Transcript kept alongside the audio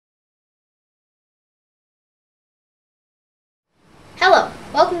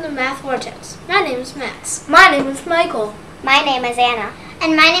Welcome to Math Vortex. My name is Max. My name is Michael. My name is Anna.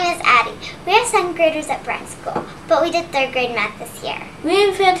 And my name is Addie. We are 7th graders at Brent School, but we did 3rd grade math this year. We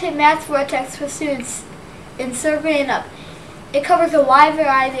invented Math Vortex for students in 3rd grade and up. It covers a wide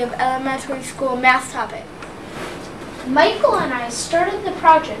variety of elementary school math topics. Michael and I started the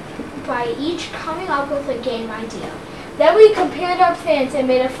project by each coming up with a game idea. Then we compared our plans and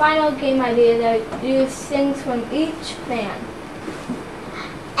made a final game idea that used things from each plan.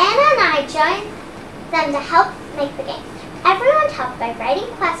 Anna and I joined them to help make the game. Everyone helped by writing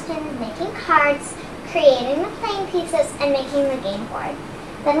questions, making cards, creating the playing pieces, and making the game board.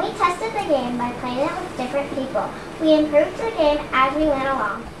 Then we tested the game by playing it with different people. We improved the game as we went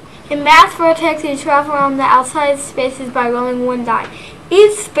along. In Math Vortex, you travel around the outside spaces by rolling one die.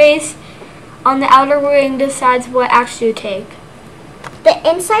 Each space on the outer ring decides what action you take. The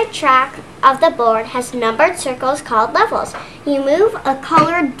inside track of the board has numbered circles called levels. You move a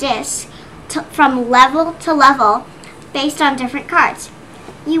colored disc from level to level based on different cards.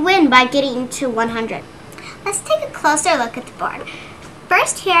 You win by getting to 100. Let's take a closer look at the board.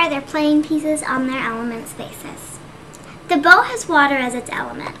 First, here are their playing pieces on their element spaces. The boat has water as its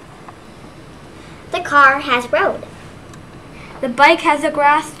element. The car has road. The bike has a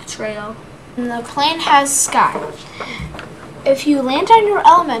grass trail. And the plane has sky. If you land on your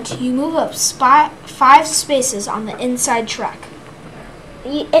element, you move up 5 spaces on the inside track.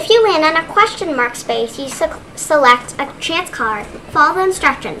 If you land on a question mark space, you select a chance card. Follow the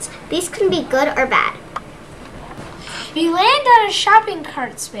instructions. These can be good or bad. If you land on a shopping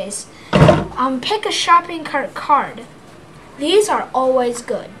cart space, pick a shopping cart card. These are always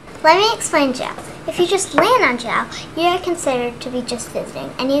good. Let me explain jail. If you just land on jail, you are considered to be just visiting,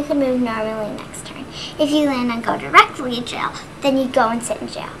 and you can move normally next turn. If you land on go directly to jail, then you go and sit in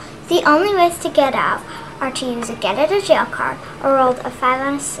jail. The only ways to get out are to use a get out of jail card or roll a 5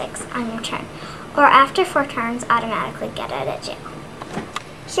 on a 6 on your turn, or after 4 turns automatically get out of jail.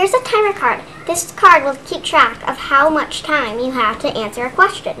 Here's a timer card. This card will keep track of how much time you have to answer a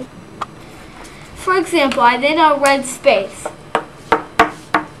question. For example, I did a red space.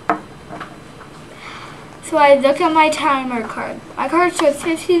 So I look at my timer card. My card shows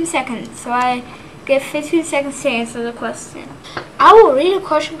 15 seconds, so I get 15 seconds to answer the question. I will read a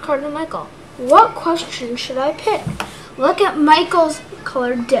question card to Michael. What question should I pick? Look at Michael's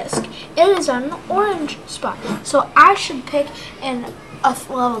colored disc. It is on an orange spot, so I should pick a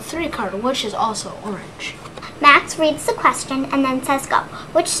level 3 card, which is also orange. Max reads the question and then says go,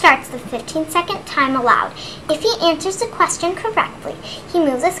 which starts the 15-second time allowed. If he answers the question correctly, he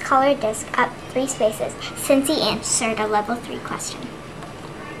moves his colored disc up 3 spaces since he answered a level 3 question.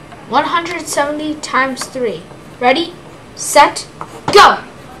 170 times 3. Ready, set, go!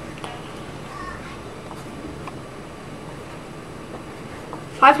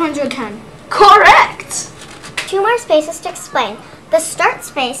 $510. Correct! 2 more spaces to explain. The start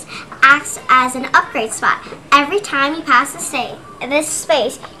space acts as an upgrade spot. Every time you pass this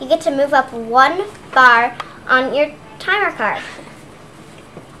space, you get to move up 1 bar on your timer card.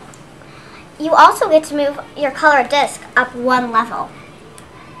 You also get to move your colored disc up 1 level.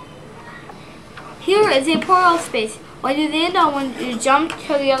 Here is a portal space. When you land on one, you jump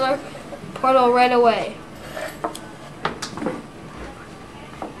to the other portal right away.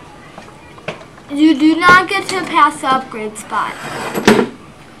 You do not get to pass the upgrade spot.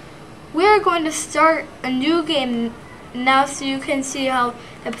 We are going to start a new game now so you can see how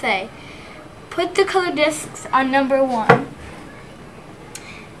to play. Put the color discs on number 1.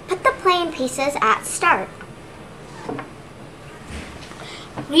 Put the playing pieces at start.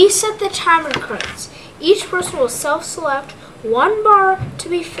 Reset the timer cards. Each person will self-select 1 bar to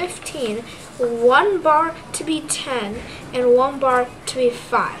be 15, 1 bar to be 10, and 1 bar to be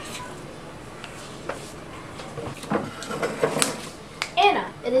 5.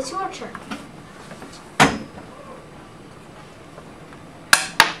 Anna, it is your turn.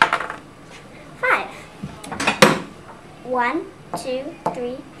 5. 1, 2,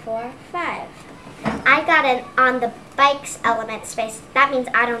 3, 4, 5. I got it on the bike's element space. That means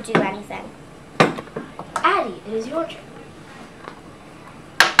I don't do anything. Addie, it is your turn.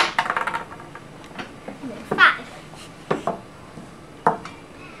 5.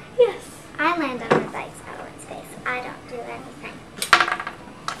 Yes. I land on the bike's element space. I don't do anything.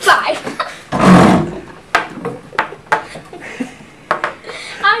 5.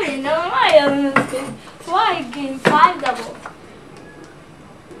 I didn't know my element space, so I gained 5 doubles.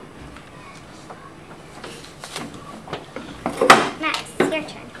 Next, your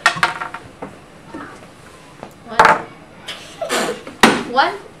turn.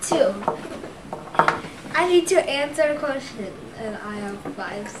 1, 2. I need to answer a question, and I have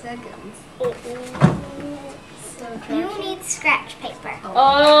 5 seconds. You need scratch paper.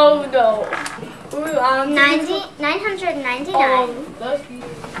 Oh no. Ooh, 999. lucky.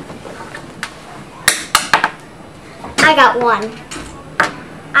 I got 1.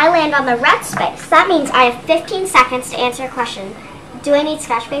 I land on the red space. That means I have 15 seconds to answer a question. Do I need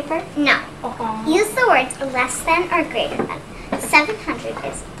scratch paper? No. Use the words less than or greater than. 700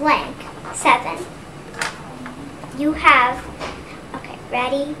 is blank. 7. You have, okay,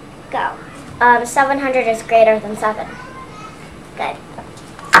 ready, go. 700 is greater than 7. Good.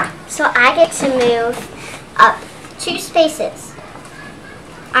 So I get to move up 2 spaces.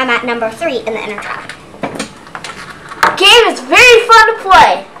 I'm at number 3 in the inner track. Game is very fun to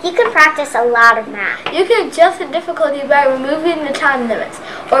play. You can practice a lot of math. You can adjust the difficulty by removing the time limits,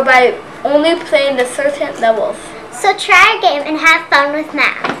 or by only playing the certain levels. So try a game and have fun with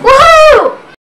math. Woohoo!